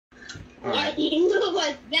What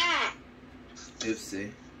was that?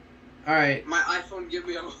 Oopsie. Alright. My iPhone gave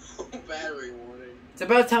me a whole battery warning. It's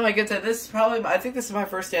about time I get to this. Probably, I think this is my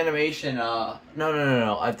first animation. No.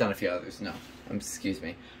 I've done a few others. No. Excuse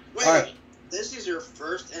me. Wait, Alright. This is your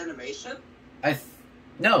first animation?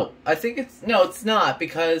 No, I think it's... No, it's not,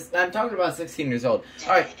 because I'm talking about 16 years old.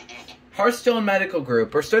 Alright. Heartstone Medical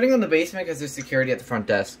Group. We're starting on the basement because there's security at the front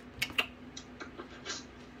desk.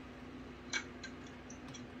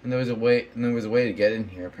 And there was a way to get in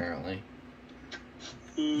here, apparently.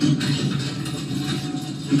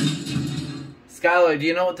 Skyler, do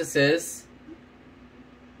you know what this is?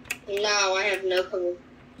 No, I have no clue.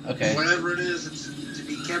 Okay. Whatever it is, it's to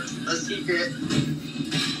be kept a secret.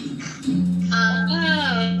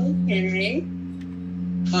 Okay.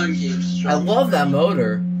 Fun games. I love that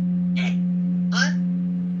motor. I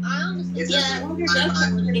honestly, It's yeah, that does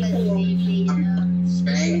sound pretty cool.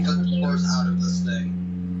 Bang the doors out of this thing.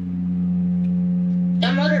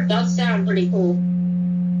 That motor does sound pretty cool.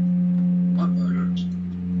 What motor?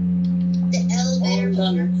 The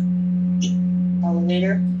elevator.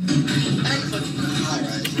 Elevator.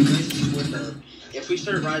 If we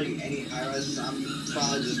start riding any high rises, I'm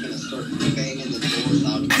probably just gonna start banging the doors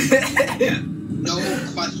out. No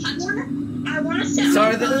question. I wanna sound.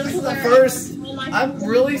 Sorry, this is the first. I'm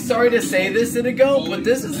really sorry to say this, Inigo, but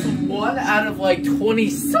this is one out of like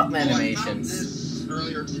 20-something animations. I found this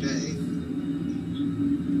earlier today.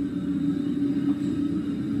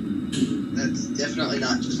 That's definitely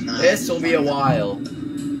not just not. This will be a while.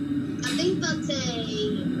 I think that's a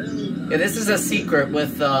early. Yeah, this is a secret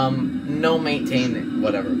with no maintain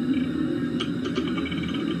whatever.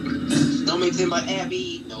 No maintained by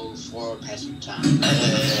Abby. No for passing time.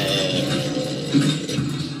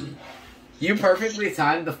 You perfectly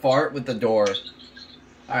timed the fart with the door.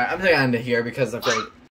 Alright, I'm gonna end it here because I'm afraid.